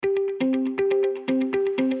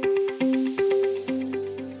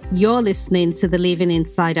You're listening to the Living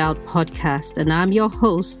Inside Out podcast, and I'm your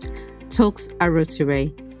host, Toks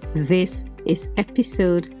Aroture. This is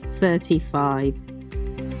episode 35.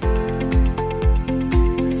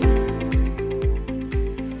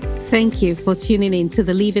 Thank you for tuning in to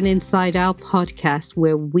the Living Inside Out podcast,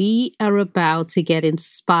 where we are about to get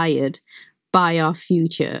inspired by our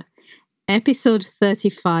future. Episode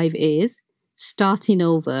 35 is Starting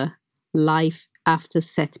Over, Life After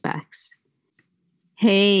Setbacks.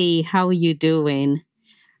 Hey, how are you doing?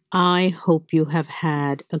 I hope you have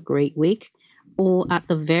had a great week, or at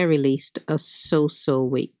the very least, a so-so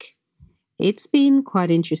week. It's been quite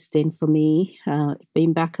interesting for me.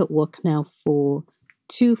 Been back at work now for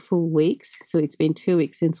 2 full weeks. So it's been 2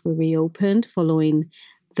 weeks since we reopened following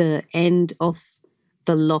the end of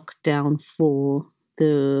the lockdown for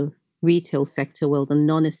the retail sector, well, the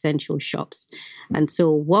non-essential shops. And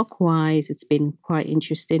so work-wise, it's been quite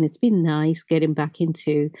interesting. It's been nice getting back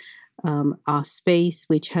into our space,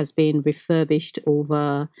 which has been refurbished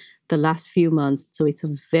over the last few months. So it's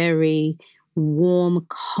a very warm,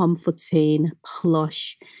 comforting,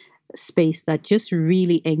 plush space that just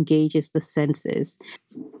really engages the senses.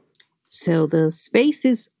 So the space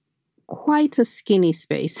is quite a skinny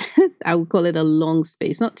space. I would call it a long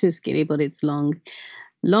space, not too skinny, but it's long.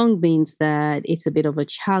 Long means that it's a bit of a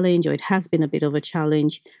challenge, or it has been a bit of a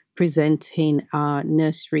challenge presenting our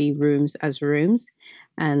nursery rooms as rooms.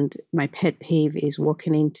 And my pet peeve is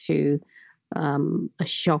walking into a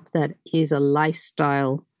shop that is a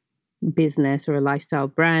lifestyle business or a lifestyle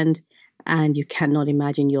brand, and you cannot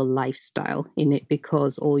imagine your lifestyle in it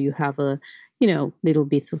because all you have are, little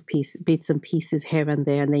bits and pieces here and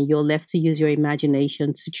there, and then you're left to use your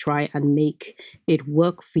imagination to try and make it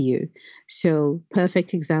work for you. So,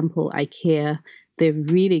 perfect example, IKEA, they're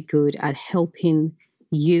really good at helping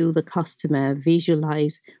you, the customer,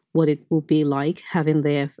 visualize what it will be like having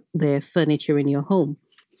their furniture in your home.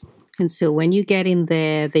 And so when you get in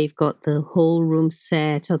there, they've got the whole room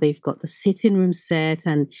set, or they've got the sitting room set,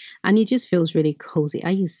 and it just feels really cozy.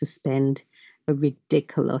 I used to spend a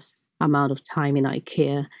ridiculous amount of time in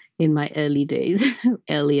IKEA in my early days,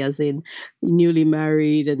 early as in newly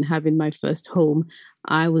married and having my first home.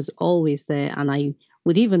 I was always there, and I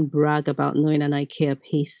would even brag about knowing an IKEA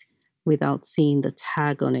piece without seeing the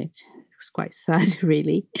tag on it. It was quite sad,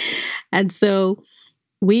 really. And so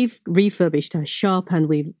we've refurbished our shop, and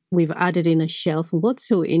we've added in a shelf. And what's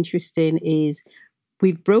so interesting is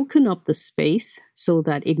we've broken up the space so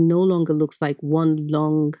that it no longer looks like one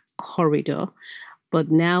long corridor, but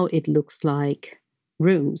now it looks like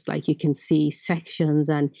rooms, like you can see sections,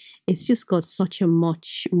 and it's just got such a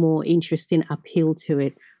much more interesting appeal to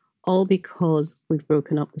it, all because we've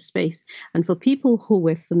broken up the space. And for people who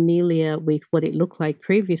were familiar with what it looked like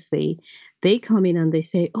previously, they come in and they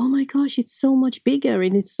say, oh my gosh, it's so much bigger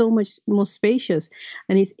and it's so much more spacious.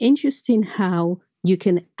 And it's interesting how you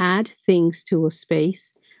can add things to a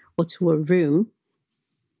space or to a room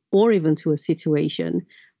or even to a situation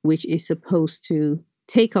which is supposed to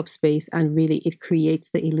take up space, and really it creates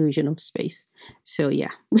the illusion of space. So yeah,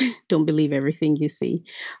 don't believe everything you see.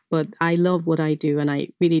 But I love what I do, and I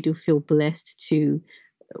really do feel blessed to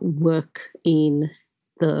work in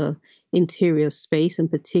the interior space, and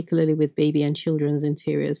particularly with baby and children's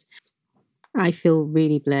interiors. I feel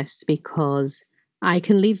really blessed because I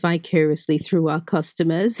can live vicariously through our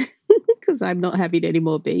customers because I'm not having any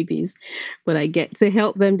more babies, but I get to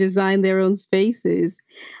help them design their own spaces.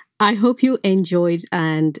 I hope you enjoyed,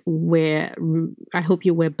 and I hope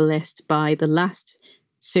you were blessed by the last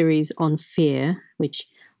series on fear, which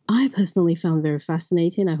I personally found very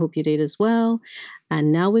fascinating. I hope you did as well.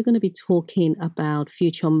 And now we're going to be talking about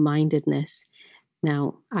future-mindedness.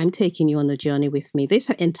 Now, I'm taking you on a journey with me.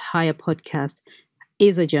 This entire podcast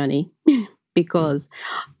is a journey because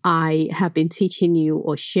I have been teaching you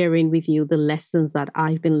or sharing with you the lessons that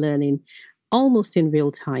I've been learning almost in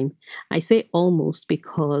real time. I say almost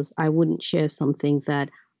because I wouldn't share something that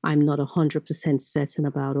I'm not 100% certain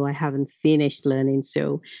about, or I haven't finished learning.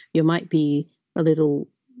 So you might be a little,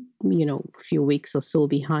 a few weeks or so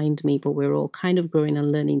behind me, but we're all kind of growing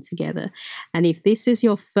and learning together. And if this is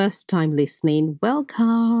your first time listening,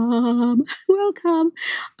 welcome. Welcome.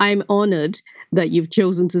 I'm honored that you've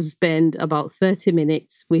chosen to spend about 30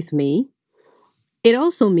 minutes with me. It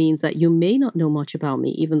also means that you may not know much about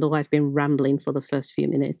me, even though I've been rambling for the first few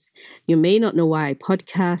minutes. You may not know why I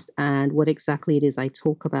podcast and what exactly it is I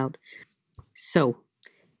talk about. So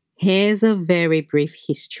here's a very brief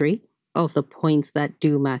history of the points that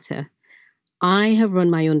do matter. I have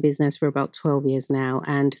run my own business for about 12 years now,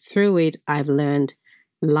 and through it, I've learned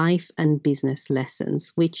life and business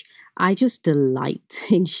lessons, which I just delight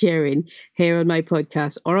in sharing here on my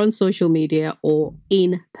podcast or on social media or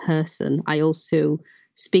in person. I also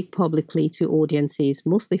speak publicly to audiences,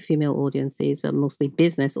 mostly female audiences, and mostly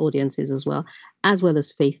business audiences as well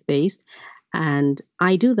as faith-based. And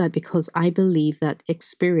I do that because I believe that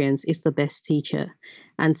experience is the best teacher.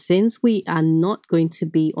 And since we are not going to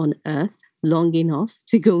be on earth long enough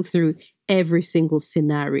to go through every single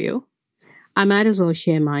scenario, I might as well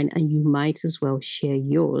share mine and you might as well share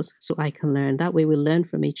yours so I can learn. That way we learn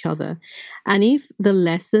from each other. And if the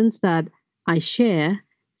lessons that I share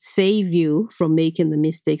save you from making the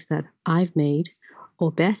mistakes that I've made,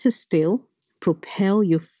 or better still, propel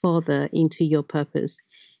you further into your purpose,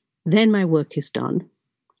 then my work is done.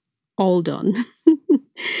 All done.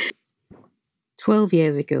 12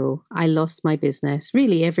 years ago, I lost my business,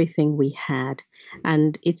 really everything we had.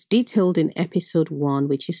 And it's detailed in episode 1,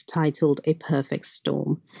 which is titled A Perfect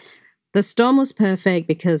Storm. The storm was perfect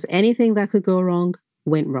because anything that could go wrong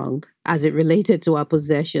went wrong as it related to our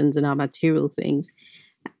possessions and our material things.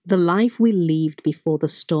 The life we lived before the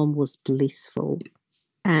storm was blissful.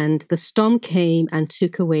 And the storm came and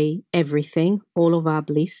took away everything, all of our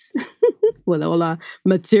bliss, well, all our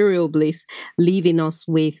material bliss, leaving us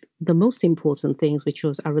with the most important things, which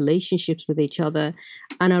was our relationships with each other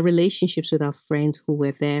and our relationships with our friends who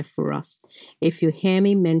were there for us. If you hear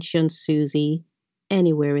me mention Susie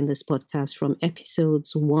anywhere in this podcast, from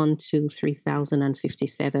episodes 1 to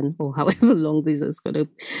 3057, or however long this is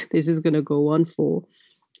gonna go on for,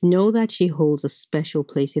 know that she holds a special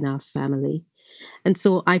place in our family. And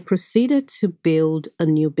so I proceeded to build a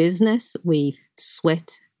new business with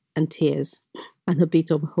sweat and tears and a bit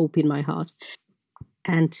of hope in my heart.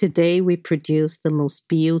 And today we produce the most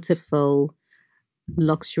beautiful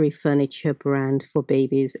luxury furniture brand for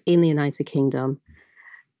babies in the United Kingdom.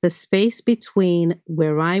 The space between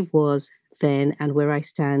where I was then and where I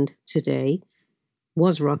stand today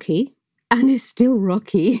was rocky and is still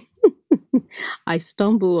rocky. I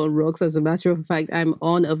stumble on rocks. As a matter of fact, I'm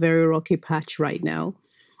on a very rocky patch right now.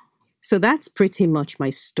 So that's pretty much my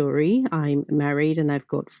story. I'm married and I've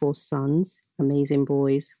got 4 sons, amazing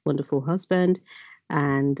boys, wonderful husband,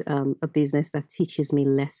 and a business that teaches me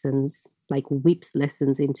lessons, like whips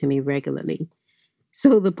lessons into me regularly.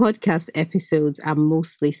 So the podcast episodes are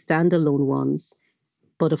mostly standalone ones,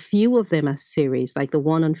 but a few of them are series, like the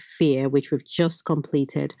one on fear, which we've just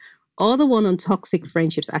completed, or the one on toxic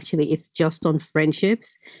friendships. Actually, it's just on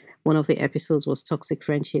friendships. One of the episodes was toxic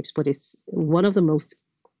friendships, but it's one of the most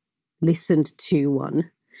listened to one.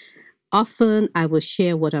 Often I will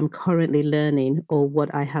share what I'm currently learning or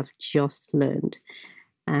what I have just learned.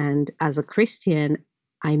 And as a Christian,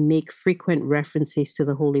 I make frequent references to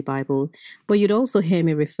the Holy Bible, but you'd also hear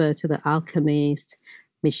me refer to The Alchemist,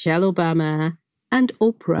 Michelle Obama, and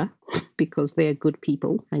Oprah, because they are good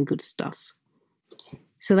people and good stuff.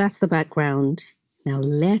 So that's the background. Now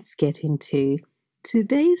let's get into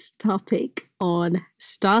today's topic on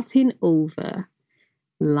starting over,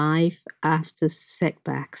 life after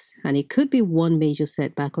setbacks. And it could be one major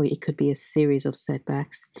setback or it could be a series of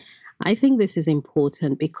setbacks. I think this is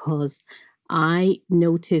important because I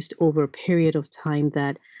noticed over a period of time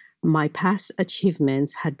that my past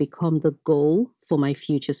achievements had become the goal for my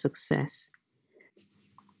future success.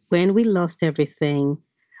 When we lost everything,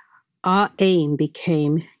 our aim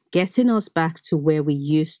became getting us back to where we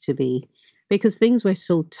used to be because things were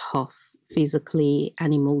so tough physically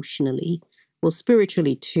and emotionally. Well,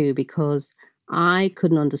 spiritually too, because I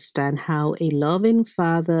couldn't understand how a loving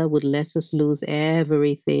father would let us lose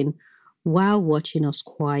everything while watching us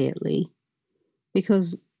quietly.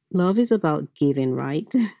 Because love is about giving,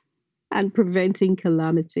 right? And preventing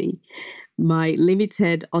calamity. My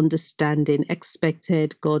limited understanding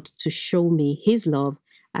expected God to show me his love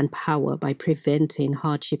and power by preventing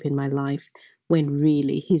hardship in my life, when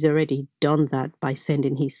really he's already done that by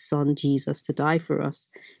sending his son Jesus to die for us.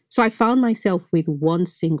 So I found myself with one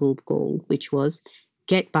single goal, which was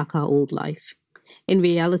get back our old life. In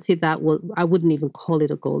reality, I wouldn't even call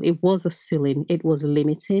it a goal. It was a ceiling. It was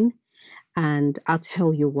limiting. And I'll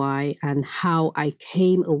tell you why and how I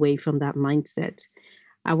came away from that mindset.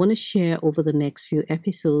 I want to share over the next few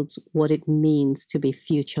episodes what it means to be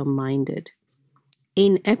future minded.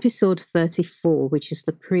 In episode 34, which is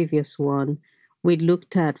the previous one, we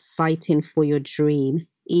looked at fighting for your dream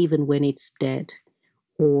even when it's dead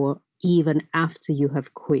or even after you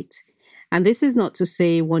have quit. And this is not to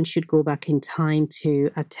say one should go back in time to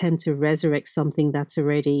attempt to resurrect something that's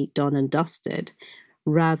already done and dusted.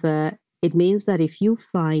 Rather, it means that if you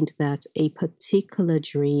find that a particular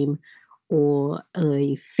dream or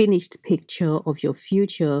a finished picture of your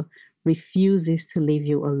future refuses to leave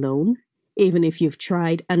you alone, even if you've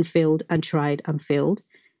tried and failed and tried and failed.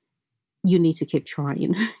 You need to keep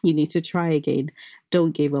trying. You need to try again.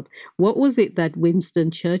 Don't give up. What was it that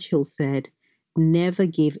Winston Churchill said? Never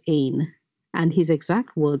give in. And his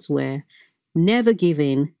exact words were, never give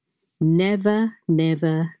in. Never,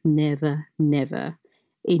 never, never, never.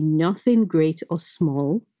 In nothing great or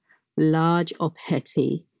small, large or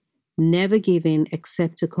petty. Never give in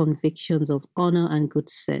except to convictions of honor and good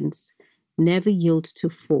sense. Never yield to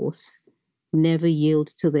force. Never yield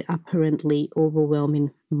to the apparently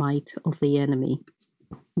overwhelming might of the enemy.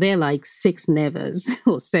 They're like 6 nevers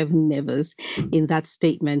or 7 nevers in that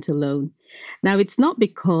statement alone. Now, it's not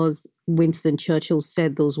because Winston Churchill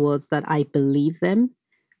said those words that I believe them.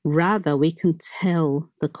 Rather, we can tell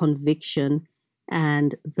the conviction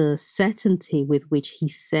and the certainty with which he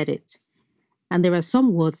said it. And there are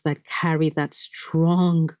some words that carry that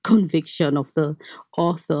strong conviction of the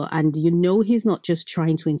author. And you know, he's not just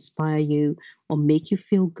trying to inspire you or make you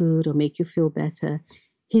feel good or make you feel better.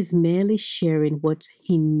 He's merely sharing what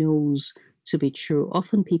he knows to be true.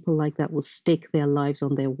 Often people like that will stake their lives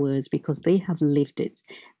on their words because they have lived it,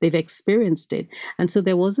 they've experienced it. And so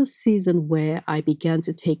there was a season where I began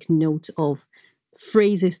to take note of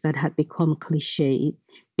phrases that had become cliche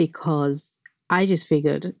because I just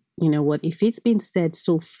figured, you know what, if it's been said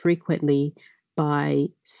so frequently by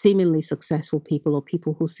seemingly successful people or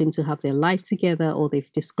people who seem to have their life together or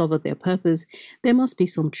they've discovered their purpose, there must be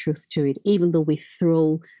some truth to it, even though we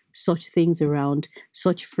throw such things around,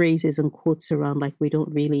 such phrases and quotes around like we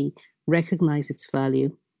don't really recognize its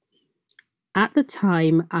value. At the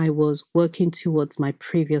time I was working towards my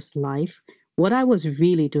previous life, what I was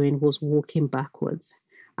really doing was walking backwards.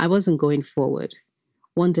 I wasn't going forward.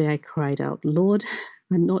 One day I cried out, Lord,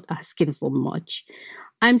 I'm not asking for much.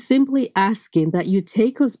 I'm simply asking that you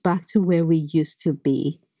take us back to where we used to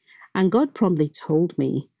be. And God promptly told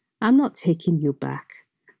me, I'm not taking you back.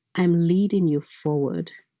 I'm leading you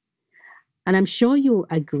forward. And I'm sure you'll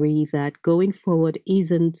agree that going forward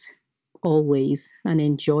isn't always an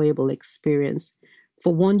enjoyable experience.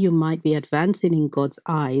 For one, you might be advancing in God's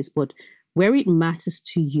eyes, but where it matters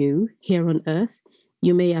to you here on earth,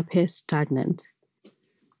 you may appear stagnant.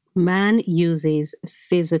 Man uses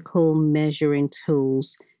physical measuring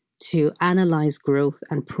tools to analyze growth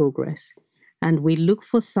and progress. And we look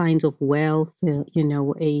for signs of wealth,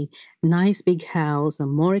 a nice big house, a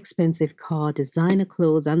more expensive car, designer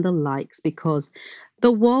clothes, and the likes, because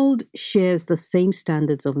the world shares the same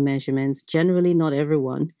standards of measurements, generally not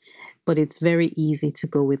everyone, but it's very easy to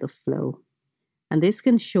go with the flow. And this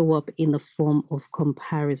can show up in the form of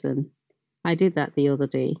comparison. I did that the other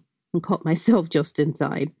day and caught myself just in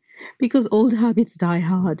time because old habits die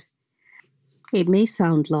hard. It may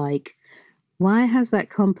sound like, why has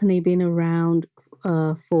that company been around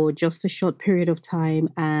for just a short period of time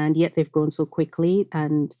and yet they've grown so quickly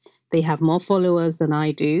and they have more followers than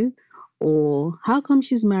I do? Or how come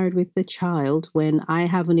she's married with the child when I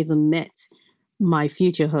haven't even met my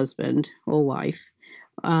future husband or wife?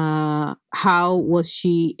 How was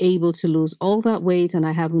she able to lose all that weight and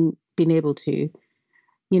I haven't been able to?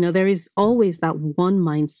 You know, there is always that one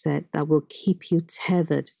mindset that will keep you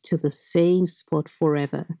tethered to the same spot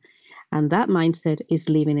forever. And that mindset is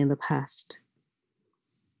living in the past.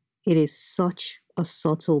 It is such a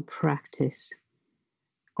subtle practice.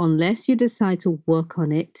 Unless you decide to work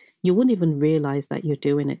on it, you won't even realize that you're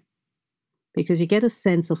doing it. Because you get a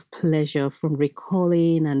sense of pleasure from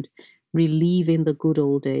recalling and reliving the good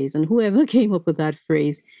old days. And whoever came up with that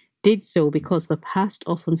phrase did so because the past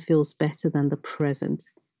often feels better than the present.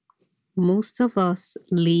 Most of us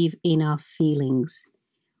live in our feelings.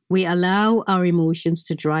 We allow our emotions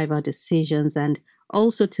to drive our decisions and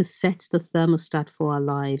also to set the thermostat for our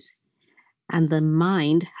lives. And the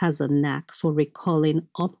mind has a knack for recalling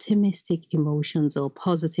optimistic emotions or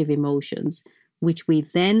positive emotions, which we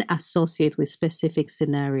then associate with specific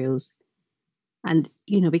scenarios. And,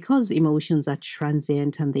 because emotions are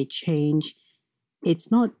transient and they change,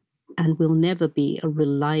 it's not and will never be a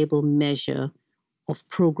reliable measure of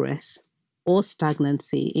progress or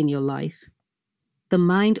stagnancy in your life. The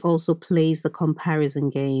mind also plays the comparison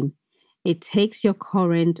game. It takes your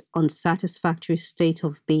current unsatisfactory state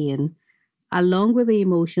of being, along with the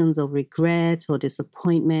emotions of regret or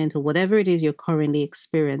disappointment or whatever it is you're currently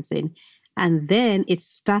experiencing, and then it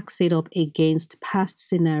stacks it up against past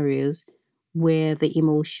scenarios where the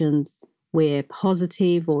emotions were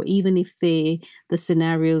positive, or even if the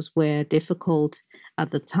scenarios were difficult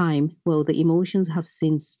at the time, well, the emotions have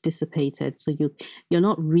since dissipated. So you're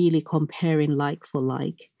not really comparing like for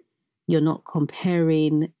like. You're not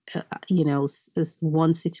comparing,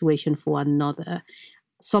 one situation for another.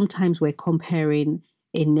 sometimes we're comparing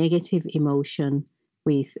a negative emotion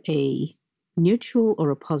with a neutral or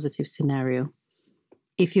a positive scenario.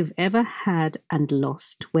 If you've ever had and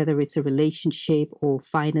lost, whether it's a relationship or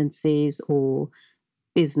finances or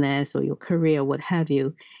business or your career, what have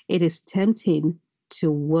you, it is tempting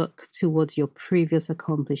to work towards your previous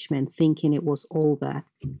accomplishment, thinking it was all that.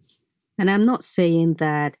 And I'm not saying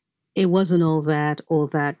that it wasn't all that, or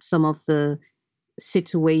that some of the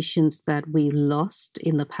situations that we lost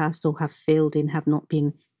in the past or have failed in have not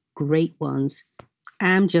been great ones.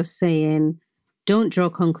 I'm just saying, don't draw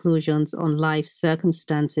conclusions on life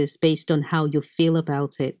circumstances based on how you feel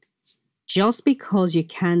about it. Just because you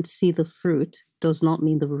can't see the fruit does not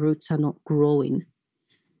mean the roots are not growing.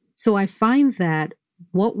 So I find that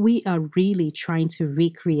what we are really trying to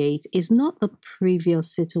recreate is not the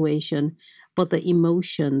previous situation, but the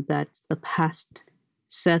emotion that the past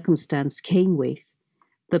circumstance came with.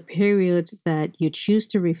 The period that you choose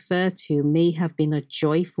to refer to may have been a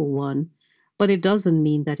joyful one, but it doesn't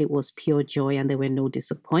mean that it was pure joy and there were no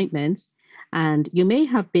disappointments. And you may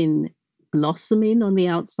have been blossoming on the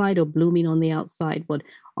outside or blooming on the outside, but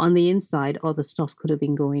on the inside, other stuff could have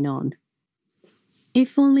been going on.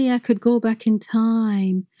 If only I could go back in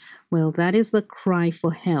time. Well, that is the cry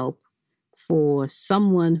for help for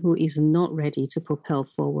someone who is not ready to propel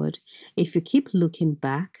forward. If you keep looking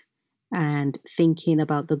back and thinking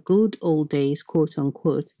about the good old days, quote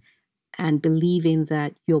unquote, and believing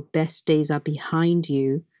that your best days are behind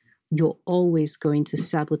you, you're always going to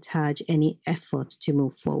sabotage any effort to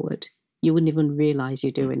move forward. You wouldn't even realize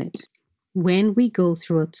you're doing it. When we go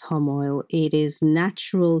through a turmoil, it is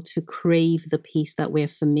natural to crave the peace that we're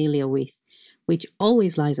familiar with, which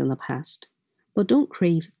always lies in the past. But don't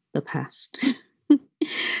crave the past.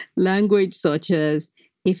 Language such as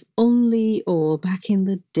if only, or back in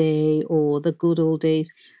the day, or the good old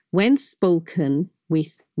days, when spoken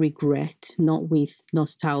with regret, not with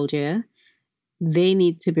nostalgia, they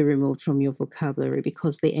need to be removed from your vocabulary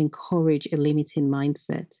because they encourage a limiting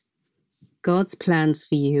mindset. God's plans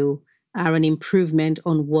for you are an improvement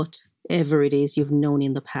on whatever it is you've known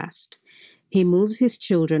in the past. He moves his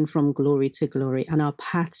children from glory to glory, and our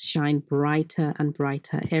paths shine brighter and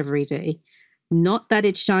brighter every day. Not that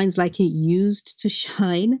it shines like it used to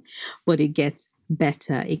shine, but it gets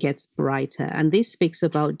better, it gets brighter. And this speaks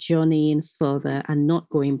about journeying further and not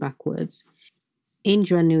going backwards.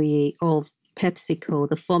 Indra Nooyi of PepsiCo,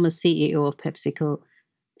 the former CEO of PepsiCo,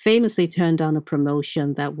 famously turned down a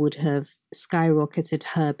promotion that would have skyrocketed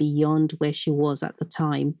her beyond where she was at the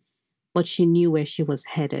time, but she knew where she was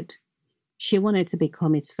headed. She wanted to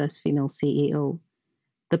become its first female CEO.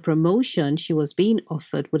 The promotion she was being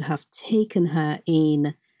offered would have taken her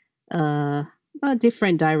in a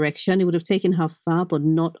different direction. It would have taken her far, but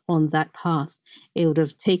not on that path. It would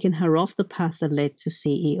have taken her off the path that led to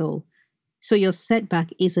CEO. So your setback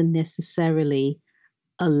isn't necessarily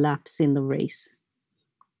a lapse in the race.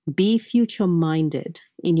 Be future-minded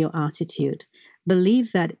in your attitude.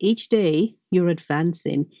 Believe that each day you're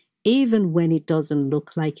advancing, even when it doesn't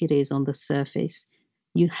look like it is on the surface.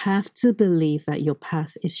 You have to believe that your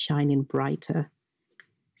path is shining brighter.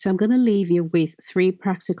 So I'm going to leave you with 3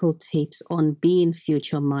 practical tips on being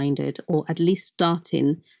future-minded, or at least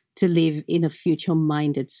starting to live in a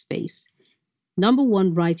future-minded space. Number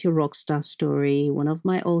 1, write your rockstar story. One of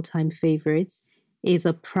my all-time favorites is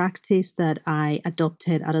a practice that I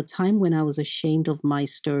adopted at a time when I was ashamed of my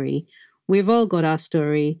story. We've all got our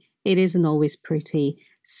story. It isn't always pretty.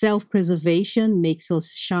 Self-preservation makes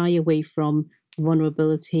us shy away from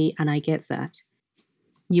vulnerability, and I get that.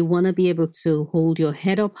 You want to be able to hold your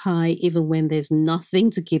head up high even when there's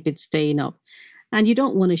nothing to keep it staying up. And you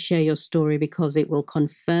don't want to share your story because it will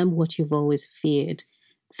confirm what you've always feared,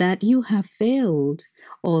 that you have failed,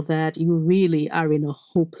 or that you really are in a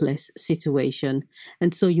hopeless situation.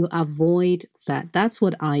 And so you avoid that. That's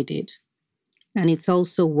what I did. And it's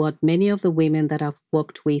also what many of the women that I've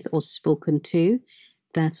worked with or spoken to,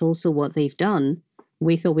 that's also what they've done,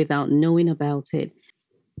 with or without knowing about it.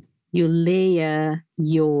 You layer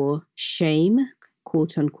your shame,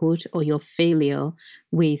 quote unquote, or your failure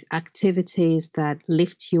with activities that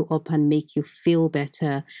lift you up and make you feel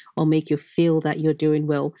better, or make you feel that you're doing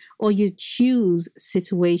well. Or you choose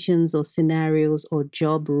situations or scenarios or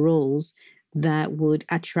job roles that would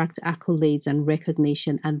attract accolades and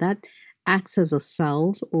recognition, and that acts as a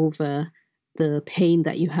salve over the pain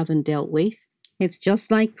that you haven't dealt with. It's just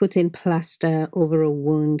like putting plaster over a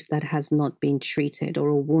wound that has not been treated, or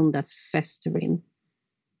a wound that's festering.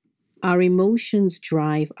 Our emotions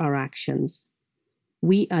drive our actions.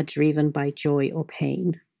 We are driven by joy or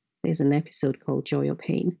pain. There's an episode called Joy or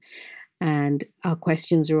Pain. And our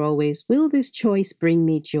questions are always, will this choice bring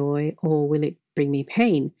me joy or will it bring me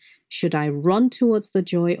pain? Should I run towards the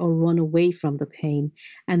joy or run away from the pain?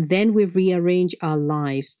 And then we rearrange our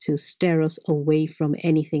lives to steer us away from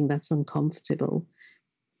anything that's uncomfortable.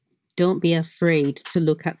 Don't be afraid to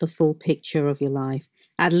look at the full picture of your life,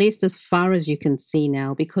 at least as far as you can see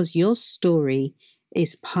now, because your story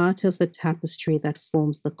is part of the tapestry that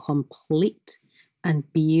forms the complete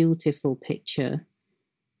and beautiful picture.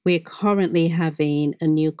 We're currently having a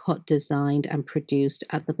new cot designed and produced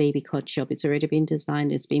at the Baby Cot Shop. It's already been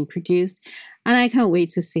designed, it's been produced, and I can't wait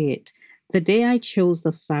to see it. The day I chose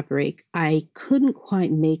the fabric, I couldn't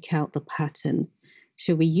quite make out the pattern.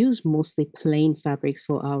 So we use mostly plain fabrics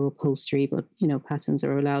for our upholstery, but patterns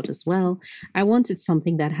are allowed as well. I wanted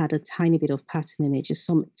something that had a tiny bit of pattern in it, just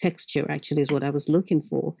some texture actually is what I was looking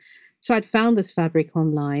for. So I'd found this fabric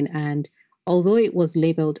online, and although it was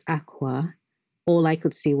labeled aqua, all I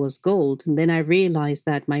could see was gold. And then I realized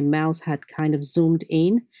that my mouse had kind of zoomed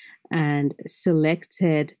in and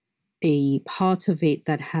selected a part of it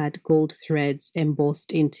that had gold threads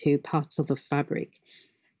embossed into parts of the fabric.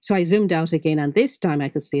 So I zoomed out again, and this time I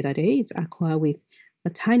could see that, hey, it's aqua with a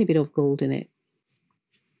tiny bit of gold in it.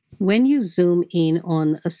 When you zoom in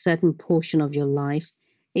on a certain portion of your life,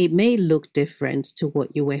 it may look different to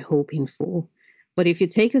what you were hoping for. But if you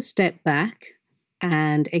take a step back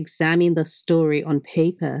and examine the story on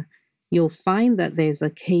paper, you'll find that there's a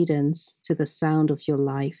cadence to the sound of your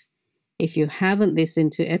life. If you haven't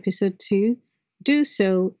listened to episode 2, do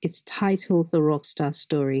so. It's titled The Rockstar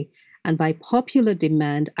Story. And by popular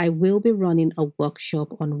demand, I will be running a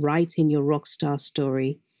workshop on writing your rockstar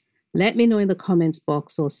story. Let me know in the comments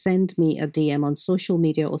box or send me a DM on social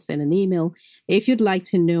media or send an email if you'd like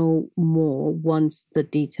to know more once the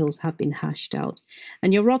details have been hashed out.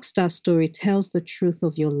 And your rockstar story tells the truth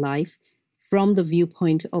of your life from the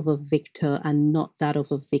viewpoint of a victor and not that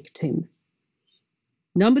of a victim.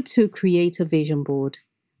 Number 2, create a vision board.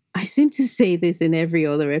 I seem to say this in every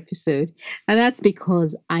other episode, and that's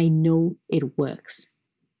because I know it works.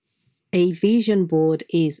 A vision board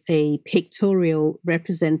is a pictorial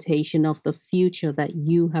representation of the future that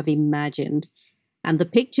you have imagined, and the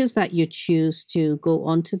pictures that you choose to go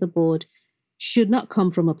onto the board should not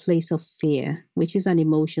come from a place of fear, which is an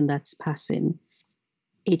emotion that's passing.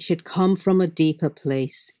 It should come from a deeper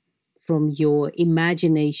place, from your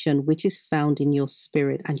imagination, which is found in your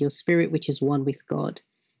spirit, and your spirit, which is one with God.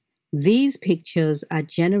 These pictures are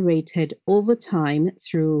generated over time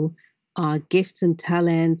through our gifts and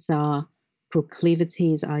talents, our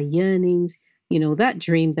proclivities, our yearnings, that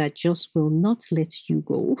dream that just will not let you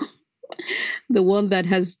go. The one that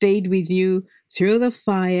has stayed with you through the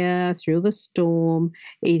fire, through the storm.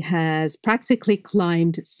 It has practically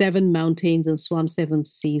climbed 7 mountains and swam 7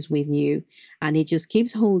 seas with you, and it just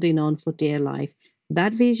keeps holding on for dear life.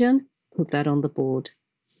 That vision, put that on the board.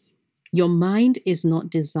 Your mind is not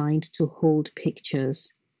designed to hold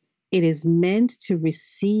pictures. It is meant to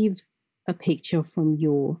receive a picture from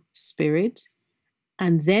your spirit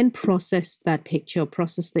and then process that picture,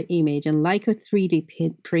 process the image, and like a 3D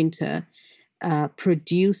printer,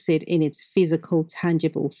 produce it in its physical,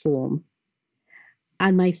 tangible form.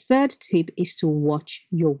 And my third tip is to watch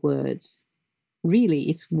your words. Really,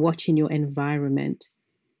 it's watching your environment.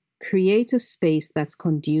 Create a space that's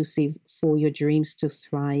conducive for your dreams to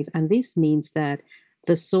thrive. And this means that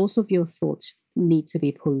the source of your thoughts need to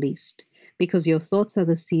be policed, because your thoughts are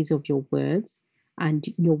the seeds of your words, and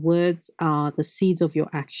your words are the seeds of your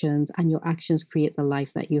actions, and your actions create the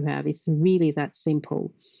life that you have. It's really that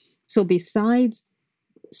simple. So besides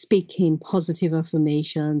speaking positive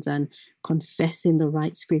affirmations and confessing the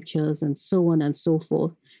right scriptures and so on and so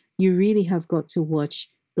forth, you really have got to watch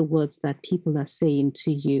the words that people are saying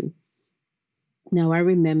to you. Now, I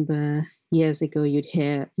remember years ago, you'd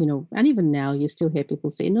hear, and even now you still hear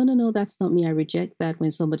people say, no, that's not me. I reject that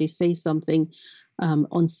when somebody says something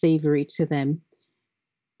unsavory to them.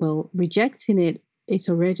 Well, rejecting it, it's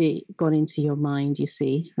already gone into your mind, you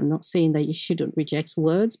see. I'm not saying that you shouldn't reject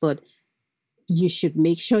words, but you should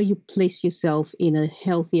make sure you place yourself in a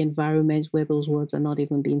healthy environment where those words are not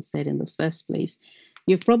even being said in the first place.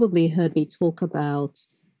 You've probably heard me talk about,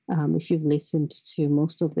 if you've listened to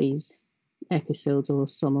most of these episodes or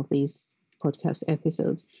some of these podcast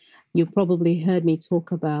episodes, you probably heard me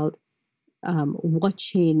talk about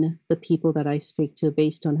watching the people that I speak to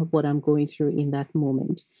based on what I'm going through in that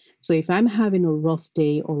moment. So if I'm having a rough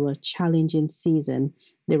day or a challenging season,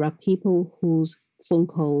 there are people whose phone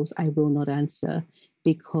calls I will not answer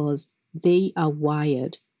because they are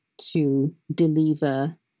wired to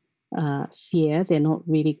deliver fear. They're not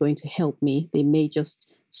really going to help me. They may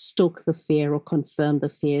just stoke the fear or confirm the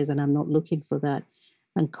fears, and I'm not looking for that.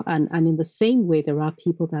 And in the same way, there are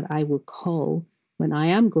people that I will call when I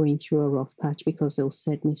am going through a rough patch because they'll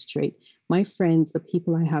set me straight. My friends, the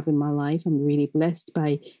people I have in my life, I'm really blessed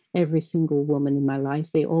by every single woman in my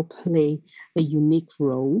life. They all play a unique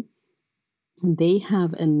role. They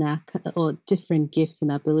have a knack or different gifts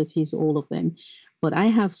and abilities, all of them. But I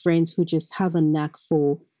have friends who just have a knack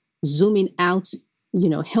for zooming out,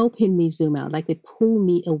 helping me zoom out. Like they pull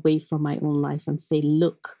me away from my own life and say,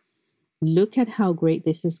 look at how great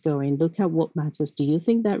this is going. Look at what matters. Do you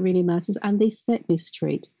think that really matters? And they set me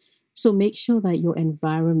straight. So make sure that your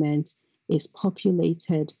environment is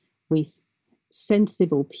populated with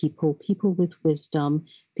sensible people, people with wisdom,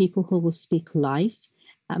 people who will speak life.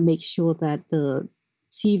 Make sure that the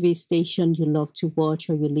TV station you love to watch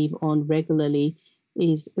or you leave on regularly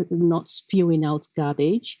is not spewing out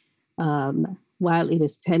garbage. While it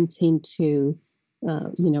is tempting to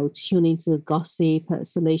tune into gossip,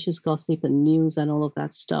 salacious gossip and news and all of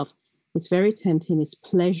that stuff. It's very tempting. It's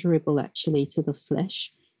pleasurable actually to the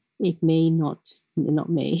flesh. It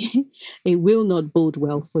it will not bode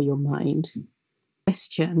well for your mind.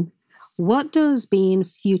 Question: what does being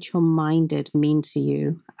future-minded mean to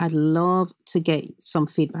you? I'd love to get some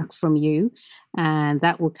feedback from you, and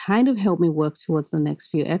that will kind of help me work towards the next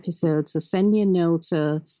few episodes. So send me a note,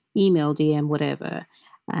 email, DM, whatever,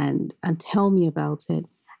 and tell me about it.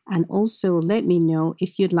 And also let me know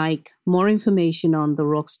if you'd like more information on the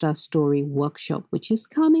Rockstar Story Workshop, which is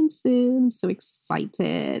coming soon. I'm so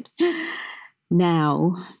excited.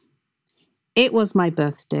 Now, it was my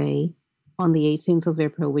birthday on the 18th of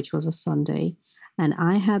April, which was a Sunday, and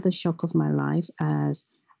I had the shock of my life as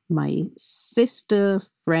my sister,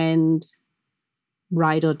 friend,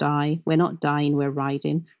 ride or die. We're not dying, we're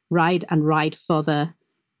riding. Ride and ride for the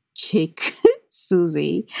chick,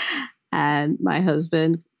 Susie, and my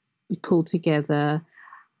husband pulled together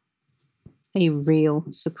a real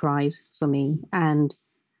surprise for me. And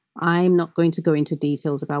I'm not going to go into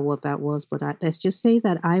details about what that was, but let's just say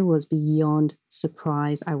that I was beyond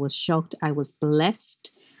surprised. I was shocked. I was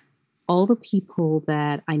blessed. All the people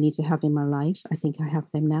that I need to have in my life, I think I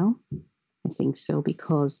have them now. I think so,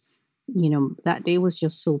 because, that day was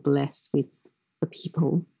just so blessed with the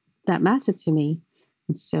people that matter to me.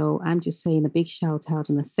 And so I'm just saying a big shout out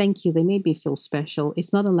and a thank you. They made me feel special.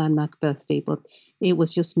 It's not a landmark birthday, but it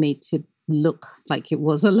was just made to look like it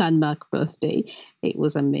was a landmark birthday. It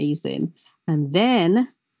was amazing. And then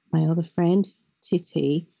my other friend,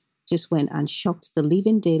 Titi, just went and shocked the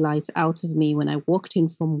living daylights out of me when I walked in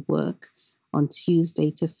from work on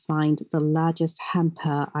Tuesday to find the largest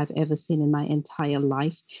hamper I've ever seen in my entire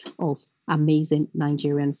life of amazing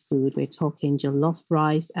Nigerian food. We're talking jollof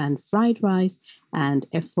rice and fried rice and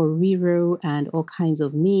eforiro and all kinds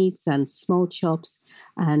of meats and small chops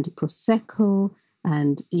and prosecco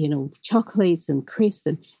and, chocolates and crisps.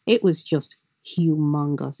 And it was just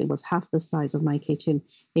humongous. It was half the size of my kitchen.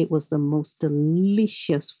 It was the most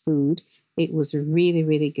delicious food. It was really,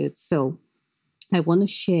 really good. So I want to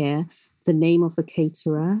share the name of the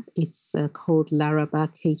caterer. It's called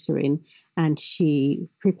Laraba Catering, and she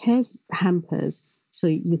prepares hampers. So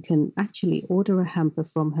you can actually order a hamper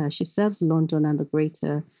from her. She serves London and the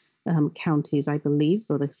greater counties, I believe,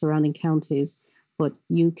 or the surrounding counties. But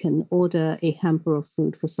you can order a hamper of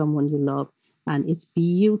food for someone you love, and it's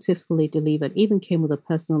beautifully delivered. Even came with a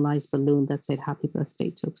personalized balloon that said "Happy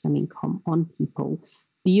Birthday, Tooks." I mean, come on, people.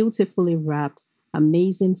 Beautifully wrapped,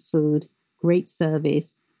 amazing food, great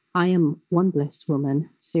service. I am one blessed woman,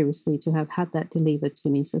 seriously, to have had that delivered to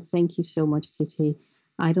me. So thank you so much, Titi.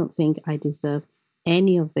 I don't think I deserve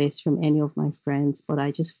any of this from any of my friends, but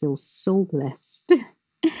I just feel so blessed.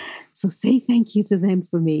 So say thank you to them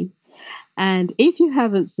for me. And if you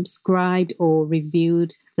haven't subscribed or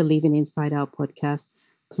reviewed the Living Inside Out podcast,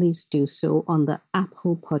 please do so on the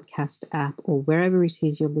Apple Podcast app or wherever it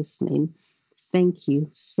is you're listening. Thank you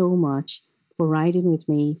so much for riding with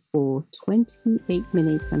me for 28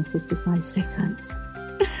 minutes and 55 seconds.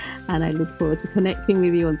 And I look forward to connecting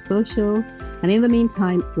with you on social. And in the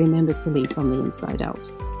meantime, remember to live from the inside out.